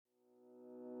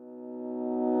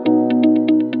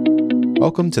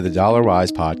Welcome to the Dollar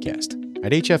Wise podcast.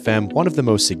 At HFM, one of the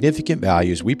most significant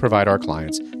values we provide our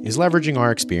clients is leveraging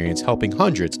our experience helping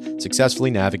hundreds successfully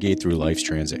navigate through life's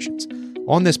transitions.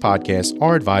 On this podcast,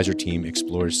 our advisor team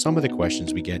explores some of the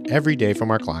questions we get every day from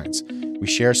our clients. We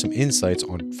share some insights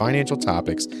on financial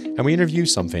topics, and we interview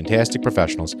some fantastic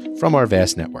professionals from our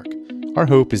vast network. Our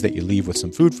hope is that you leave with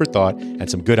some food for thought and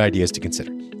some good ideas to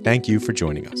consider. Thank you for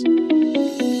joining us.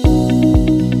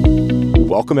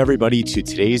 Welcome, everybody, to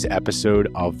today's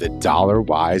episode of the Dollar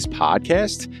Wise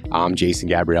podcast. I'm Jason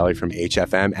Gabrielli from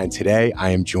HFM, and today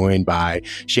I am joined by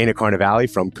Shana Carnevale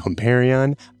from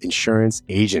Comparion Insurance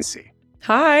Agency.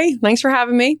 Hi, thanks for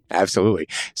having me. Absolutely.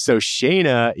 So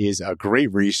Shana is a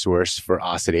great resource for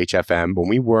us at HFM. When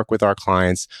we work with our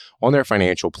clients on their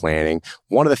financial planning,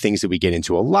 one of the things that we get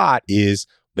into a lot is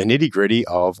the nitty-gritty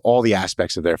of all the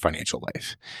aspects of their financial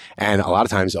life. And a lot of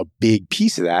times, a big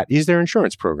piece of that is their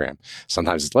insurance program.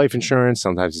 Sometimes it's life insurance,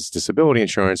 sometimes it's disability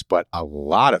insurance, but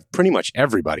pretty much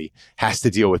everybody has to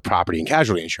deal with property and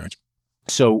casualty insurance.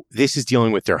 So this is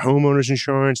dealing with their homeowner's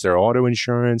insurance, their auto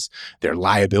insurance, their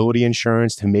liability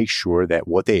insurance to make sure that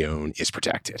what they own is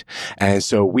protected. And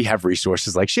so we have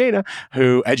resources like Shana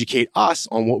who educate us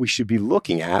on what we should be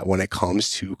looking at when it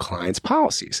comes to clients'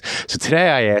 policies. So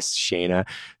today I asked Shana,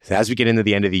 as we get into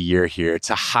the end of the year here,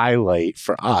 to highlight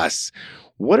for us,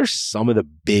 what are some of the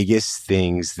biggest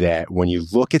things that when you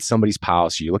look at somebody's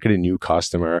policy, you look at a new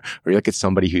customer, or you look at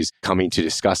somebody who's coming to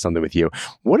discuss something with you,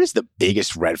 what is the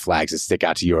biggest red flags that stick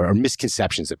out to you or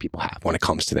misconceptions that people have when it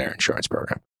comes to their insurance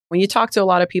program? When you talk to a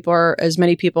lot of people, or as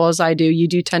many people as I do, you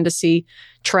do tend to see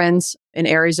trends in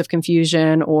areas of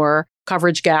confusion or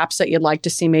coverage gaps that you'd like to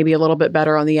see maybe a little bit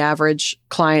better on the average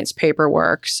client's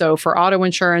paperwork. So for auto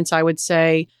insurance, I would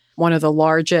say one of the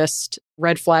largest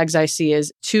red flags I see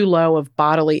is too low of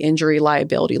bodily injury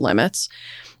liability limits.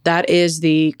 That is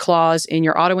the clause in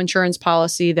your auto insurance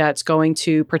policy that's going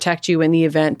to protect you in the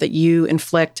event that you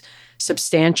inflict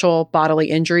substantial bodily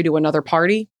injury to another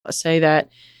party. Let's say that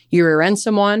you rear end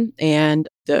someone and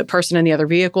the person in the other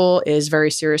vehicle is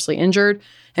very seriously injured.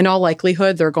 In all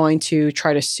likelihood, they're going to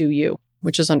try to sue you,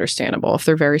 which is understandable if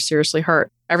they're very seriously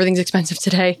hurt. Everything's expensive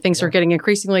today. Things are getting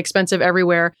increasingly expensive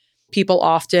everywhere. People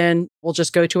often will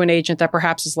just go to an agent that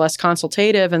perhaps is less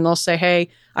consultative and they'll say, hey,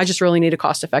 I just really need a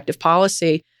cost-effective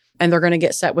policy. And they're going to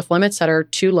get set with limits that are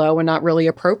too low and not really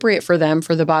appropriate for them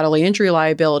for the bodily injury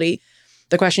liability.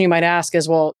 The question you might ask is,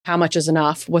 well, how much is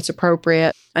enough? What's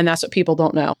appropriate? And that's what people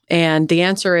don't know. And the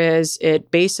answer is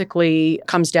it basically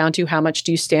comes down to how much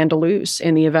do you stand to lose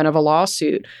in the event of a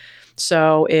lawsuit.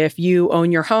 So if you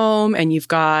own your home and you've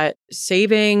got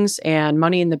savings and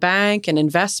money in the bank and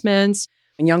investments,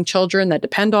 and young children that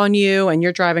depend on you, and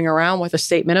you're driving around with a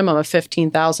state minimum of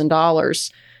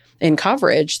 $15,000 in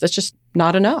coverage, that's just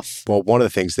not enough. Well, one of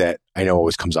the things that I know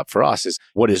always comes up for us is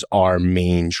what is our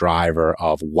main driver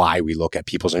of why we look at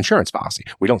people's insurance policy?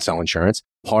 We don't sell insurance.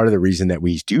 Part of the reason that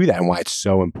we do that and why it's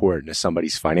so important to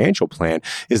somebody's financial plan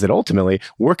is that ultimately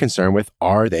we're concerned with,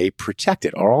 are they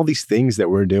protected? Are all these things that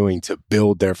we're doing to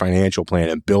build their financial plan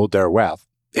and build their wealth,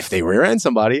 if they rear end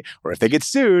somebody or if they get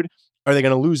sued, are they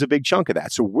going to lose a big chunk of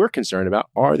that? So we're concerned about,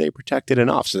 are they protected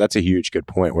enough? So that's a huge good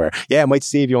point where, yeah, it might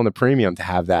save you on the premium to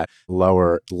have that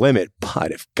lower limit.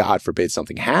 But if God forbid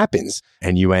something happens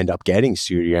and you end up getting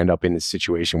sued, you end up in a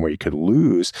situation where you could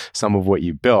lose some of what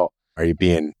you built. Are you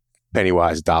being penny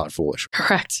wise, dollar foolish?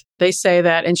 Correct. They say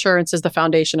that insurance is the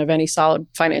foundation of any solid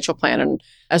financial plan. And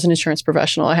as an insurance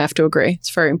professional, I have to agree. It's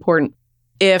very important.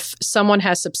 If someone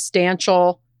has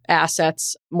substantial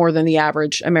assets, more than the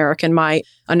average American might,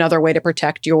 another way to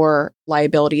protect your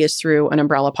liability is through an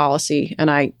umbrella policy. And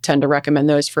I tend to recommend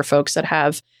those for folks that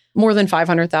have more than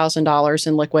 $500,000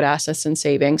 in liquid assets and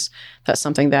savings. That's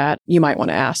something that you might want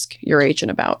to ask your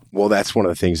agent about. Well, that's one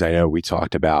of the things I know we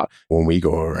talked about when we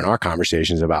go over in our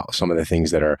conversations about some of the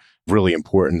things that are really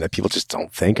important that people just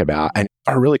don't think about and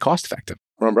are really cost effective.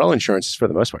 Umbrella insurance, for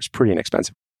the most part, is pretty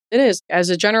inexpensive. It is. As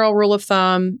a general rule of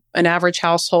thumb, an average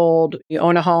household, you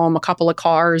own a home, a couple of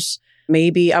cars,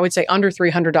 maybe I would say under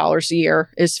 $300 a year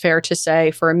is fair to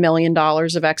say for $1 million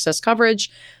of excess coverage.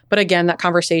 But again, that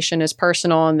conversation is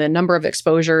personal, and the number of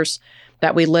exposures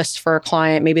that we list for a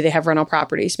client, maybe they have rental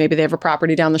properties, maybe they have a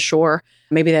property down the shore,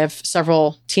 maybe they have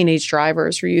several teenage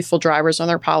drivers or youthful drivers on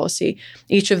their policy.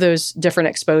 Each of those different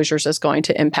exposures is going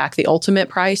to impact the ultimate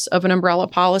price of an umbrella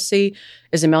policy.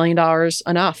 Is $1 million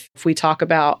enough? If we talk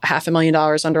about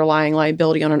 $500,000 underlying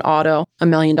liability on an auto, $1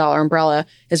 million umbrella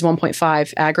is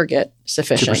 1.5 aggregate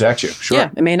sufficient. To protect you, sure. Yeah,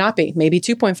 it may not be. Maybe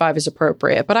 2.5 is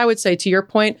appropriate. But I would say, to your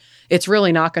point, it's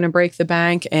really not going to break the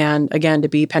bank. And again, to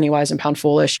be penny wise and pound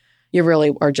foolish, you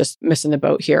really are just missing the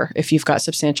boat here if you've got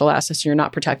substantial assets and you're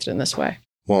not protected in this way.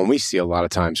 Well, and we see a lot of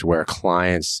times where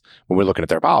clients, when we're looking at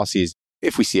their policies,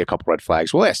 if we see a couple red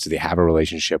flags, we'll ask, do they have a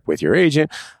relationship with your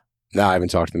agent? No, I haven't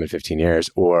talked to them in 15 years,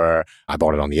 or I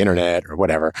bought it on the internet or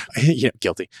whatever.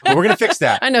 Guilty. But we're going to fix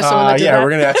that. I know someone that did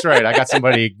that. That's right. I got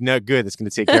somebody good that's going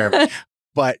to take care of it.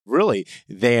 But really,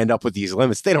 they end up with these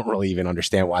limits. They don't really even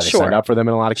understand why they signed up for them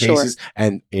in a lot of cases. Sure.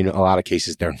 And in a lot of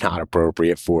cases, they're not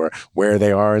appropriate for where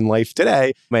they are in life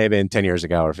today. May have been 10 years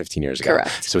ago or 15 years ago.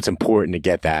 Correct. So it's important to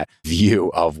get that view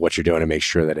of what you're doing and make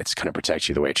sure that it's going to protect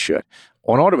you the way it should.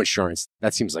 On auto insurance,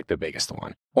 that seems like the biggest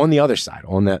one. On the other side,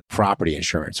 on the property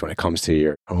insurance, when it comes to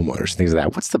your homeowners, things like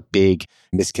that, what's the big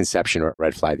misconception or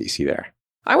red flag that you see there?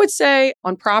 I would say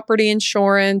on property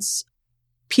insurance,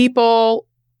 people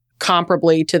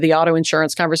comparably to the auto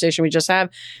insurance conversation we just had,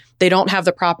 they don't have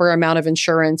the proper amount of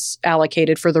insurance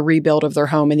allocated for the rebuild of their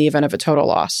home in the event of a total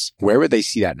loss. Where would they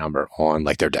see that number on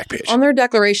their deck page? On their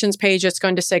declarations page, it's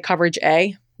going to say coverage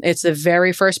A. It's the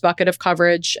very first bucket of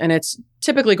coverage, and it's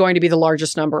typically going to be the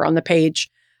largest number on the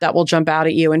page that will jump out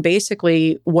at you. And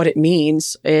basically what it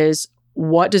means is,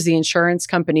 what does the insurance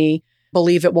company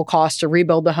believe it will cost to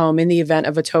rebuild the home in the event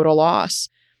of a total loss?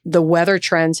 The weather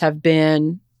trends have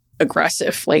been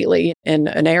aggressive lately in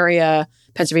an area,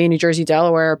 Pennsylvania, New Jersey,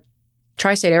 Delaware.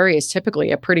 Tri-state area is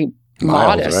typically a pretty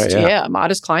modest, right?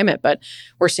 Modest climate, but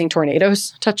we're seeing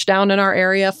tornadoes touch down in our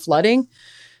area, flooding.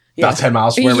 About 10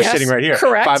 miles from where we're sitting right here.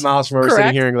 Correct. 5 miles from where we're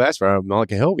sitting here in Glassboro,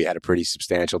 Mulligan Hill, we had a pretty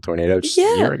substantial tornado just a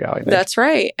year ago, I think. That's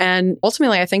right. And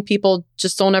ultimately, I think people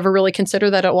just don't ever really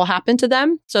consider that it will happen to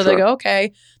them. So they go,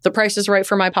 okay, the price is right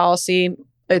for my policy.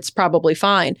 It's probably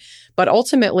fine. But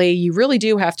ultimately, you really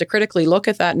do have to critically look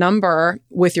at that number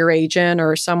with your agent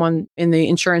or someone in the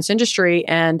insurance industry.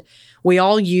 And we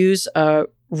all use a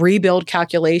rebuild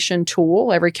calculation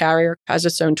tool. Every carrier has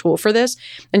its own tool for this.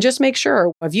 And just make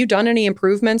sure, have you done any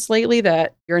improvements lately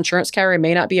that your insurance carrier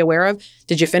may not be aware of?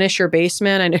 Did you finish your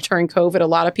basement? I know during COVID, a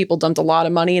lot of people dumped a lot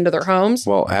of money into their homes.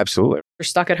 Well, absolutely. You're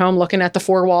stuck at home looking at the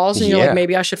four walls and you're like,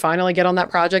 maybe I should finally get on that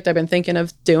project I've been thinking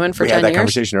of doing for 10 years. We had that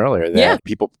conversation earlier that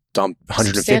people dump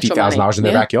 $150,000 in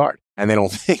their backyard. And they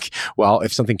don't think, well,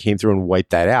 if something came through and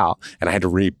wiped that out and I had to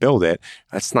rebuild it,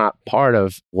 that's not part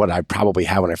of what I probably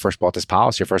had when I first bought this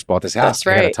policy or first bought this house. That's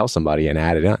right. I got to tell somebody and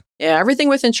add it in. Yeah, everything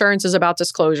with insurance is about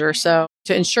disclosure. So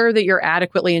to ensure that you're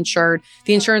adequately insured,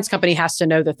 the insurance company has to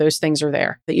know that those things are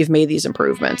there, that you've made these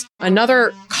improvements.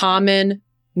 Another common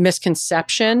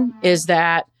misconception is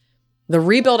that the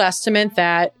rebuild estimate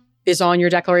that is on your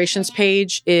declarations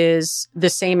page is the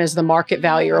same as the market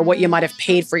value or what you might have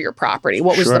paid for your property.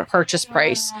 What was the purchase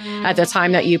price at the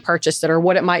time that you purchased it or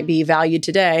what it might be valued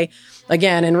today?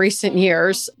 Again, in recent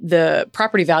years, the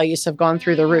property values have gone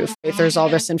through the roof. If there's all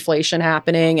this inflation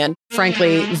happening, and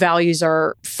frankly, values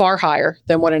are far higher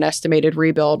than what an estimated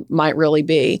rebuild might really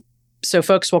be. So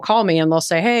folks will call me and they'll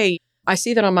say, hey, I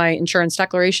see that on my insurance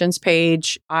declarations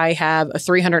page, I have a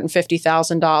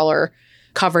 $350,000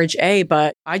 coverage A,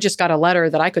 but I just got a letter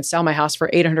that I could sell my house for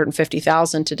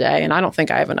 $850,000 today, and I don't think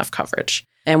I have enough coverage.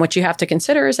 And what you have to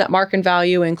consider is that market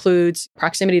value includes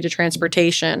proximity to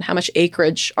transportation. How much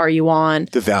acreage are you on?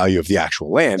 The value of the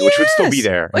actual land, which would still be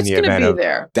there in the event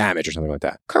of damage or something like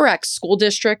that. Correct. School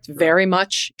district very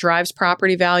much drives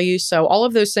property value. So all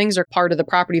of those things are part of the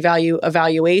property value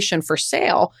evaluation for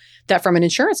sale that from an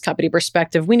insurance company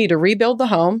perspective, we need to rebuild the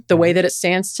home the way that it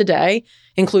stands today,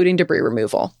 including debris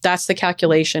removal. That's the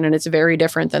calculation, and it's very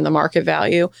different than the market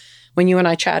value. When you and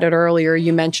I chatted earlier,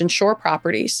 you mentioned shore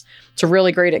properties. It's a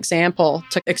really great example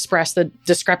to express the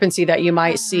discrepancy that you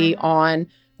might see on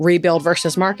rebuild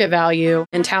versus market value.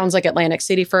 In towns like Atlantic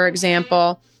City, for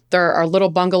example, there are little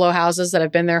bungalow houses that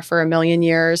have been there for 1,000,000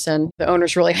 years, and the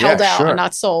owners really held out and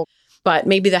not sold. But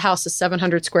maybe the house is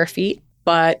 700 square feet,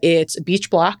 but it's a beach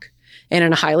block and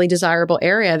in a highly desirable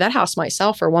area. That house might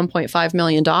sell for $1.5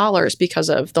 million because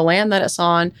of the land that it's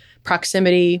on,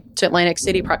 proximity to Atlantic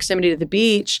City, proximity to the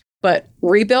beach. But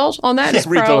rebuild on that is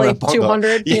probably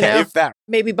 200, if that.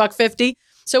 Maybe $150.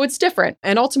 So it's different.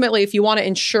 And ultimately, if you want to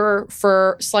insure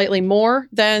for slightly more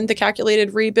than the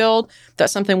calculated rebuild,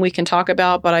 that's something we can talk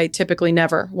about. But I typically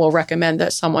never will recommend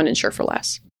that someone insure for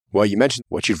less. Well, you mentioned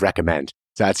what you'd recommend.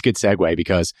 So that's a good segue,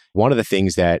 because one of the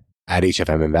things that at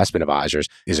HFM Investment Advisors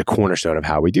is a cornerstone of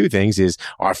how we do things is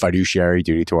our fiduciary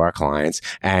duty to our clients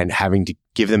and having to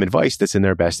give them advice that's in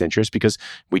their best interest, because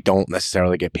we don't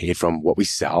necessarily get paid from what we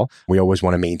sell. We always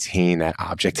want to maintain that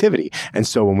objectivity. And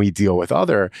so when we deal with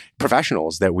other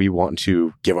professionals that we want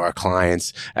to give our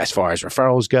clients as far as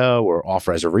referrals go or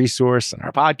offer as a resource on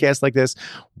our podcast like this,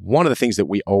 one of the things that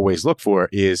we always look for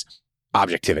is,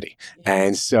 objectivity.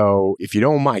 And so if you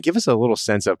don't mind, give us a little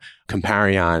sense of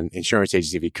Comparion Insurance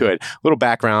Agency, if you could. A little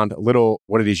background, a little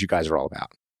what it is you guys are all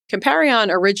about. Comparion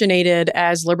originated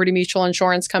as Liberty Mutual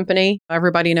Insurance Company.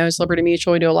 Everybody knows Liberty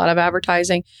Mutual. We do a lot of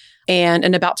advertising. And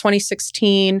in about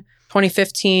 2016,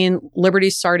 2015, Liberty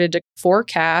started to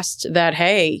forecast that,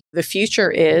 hey, the future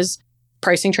is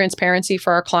pricing transparency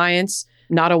for our clients,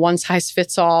 not a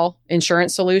one-size-fits-all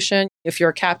insurance solution. If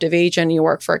you're a captive agent and you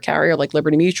work for a carrier like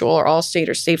Liberty Mutual or Allstate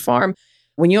or State Farm,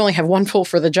 when you only have one tool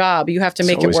for the job, you have to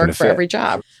make it work for every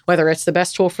job, whether it's the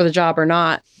best tool for the job or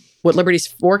not. What Liberty's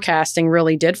forecasting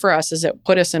really did for us is it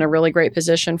put us in a really great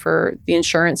position for the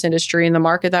insurance industry and the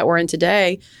market that we're in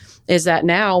today, is that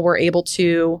now we're able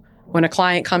to, when a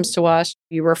client comes to us,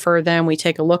 you refer them, we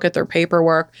take a look at their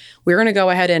paperwork, we're going to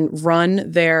go ahead and run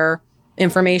their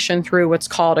information through what's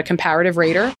called a comparative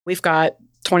rater. We've got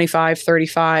 25,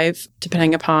 35,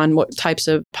 depending upon what types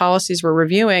of policies we're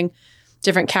reviewing,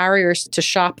 different carriers to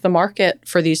shop the market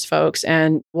for these folks,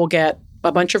 and we'll get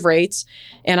a bunch of rates.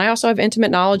 And I also have intimate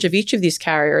knowledge of each of these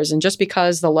carriers. And just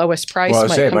because the lowest price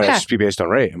it might just be based on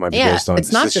rate. It might be based on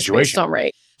it's not the just situation. based on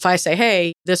rate. If I say,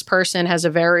 hey, this person has a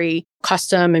very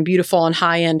custom and beautiful and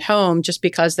high-end home, just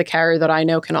because the carrier that I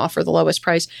know can offer the lowest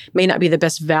price may not be the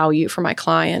best value for my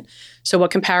client. So what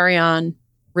Comparion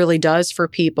really does for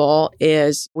people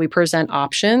is we present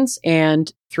options,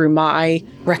 and through my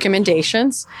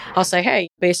recommendations, I'll say, hey,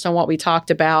 based on what we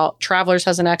talked about, Travelers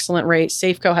has an excellent rate,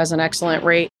 Safeco has an excellent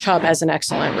rate, Chubb has an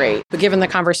excellent rate. But given the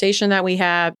conversation that we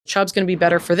had, Chubb's going to be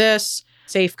better for this,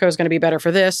 Safeco is going to be better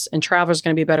for this, and Travelers is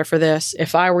going to be better for this.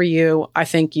 If I were you, I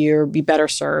think you'd be better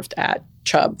served at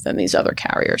Chubb than these other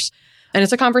carriers. And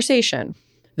it's a conversation.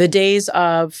 The days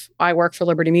of I work for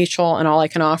Liberty Mutual and all I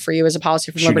can offer you is a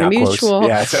policy from Liberty Mutual.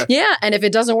 Yeah. And if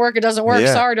it doesn't work, it doesn't work.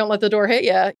 Yeah. Sorry, don't let the door hit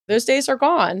you. Those days are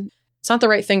gone. It's not the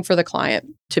right thing for the client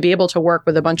to be able to work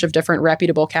with a bunch of different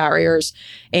reputable carriers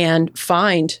and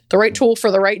find the right tool for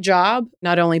the right job.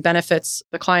 Not only benefits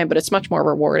the client, but it's much more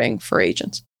rewarding for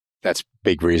agents. That's a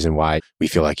big reason why we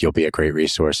feel like you'll be a great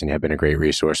resource, and you have been a great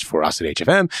resource for us at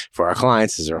HFM, for our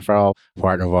clients as a referral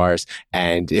partner of ours.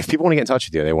 And if people want to get in touch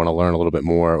with you, they want to learn a little bit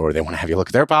more, or they want to have you look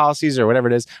at their policies or whatever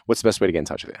it is, what's the best way to get in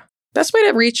touch with you? Best way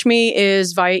to reach me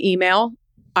is via email.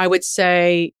 I would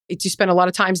say you spend a lot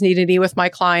of times needing to be with my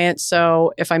clients.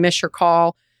 So if I miss your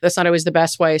call, that's not always the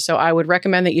best way. So I would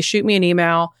recommend that you shoot me an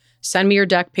email, send me your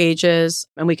deck pages,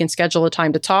 and we can schedule a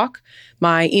time to talk.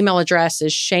 My email address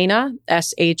is Shayna,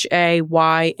 SHAYNA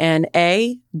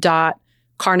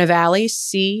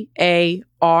 .Carnevale,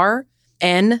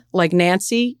 CARN like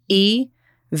Nancy,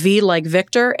 EV like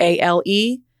Victor,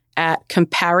 ALE at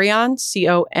Comparion,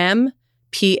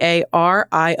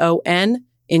 COMPARION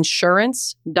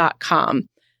insurance.com.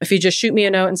 If you just shoot me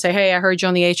a note and say, hey, I heard you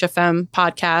on the HFM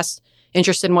podcast,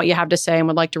 interested in what you have to say and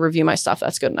would like to review my stuff,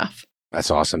 that's good enough.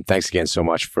 That's awesome. Thanks again so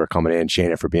much for coming in,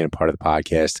 Shayna, for being a part of the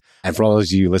podcast. And for all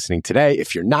those of you listening today,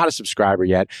 if you're not a subscriber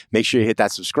yet, make sure you hit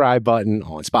that subscribe button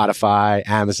on Spotify,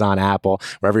 Amazon, Apple,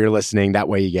 wherever you're listening. That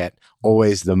way you get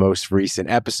always the most recent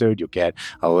episode. You'll get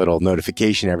a little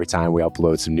notification every time we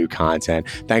upload some new content.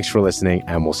 Thanks for listening,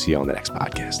 and we'll see you on the next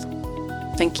podcast.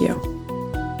 Thank you.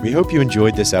 We hope you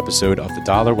enjoyed this episode of the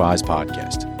Dollar Wise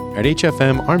podcast. At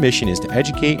HFM, our mission is to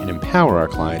educate and empower our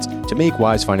clients to make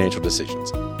wise financial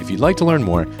decisions. If you'd like to learn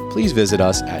more, please visit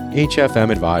us at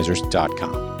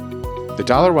hfmadvisors.com. The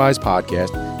Dollar Wise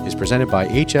podcast is presented by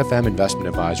HFM Investment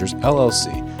Advisors,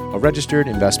 LLC, a registered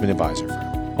investment advisor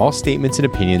firm. All statements and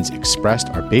opinions expressed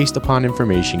are based upon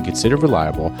information considered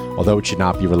reliable, although it should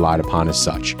not be relied upon as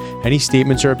such. Any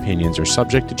statements or opinions are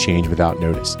subject to change without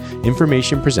notice.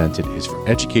 Information presented is for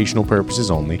educational purposes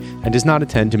only and does not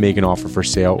intend to make an offer for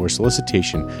sale or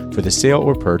solicitation for the sale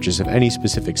or purchase of any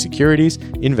specific securities,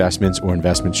 investments, or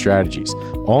investment strategies.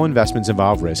 All investments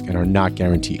involve risk and are not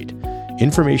guaranteed.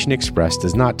 Information expressed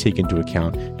does not take into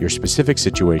account your specific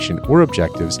situation or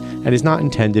objectives and is not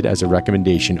intended as a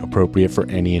recommendation appropriate for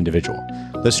any individual.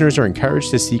 Listeners are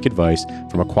encouraged to seek advice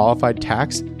from a qualified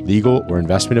tax, legal, or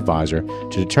investment advisor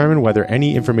to determine whether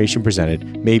any information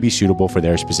presented may be suitable for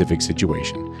their specific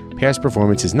situation. Past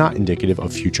performance is not indicative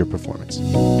of future performance.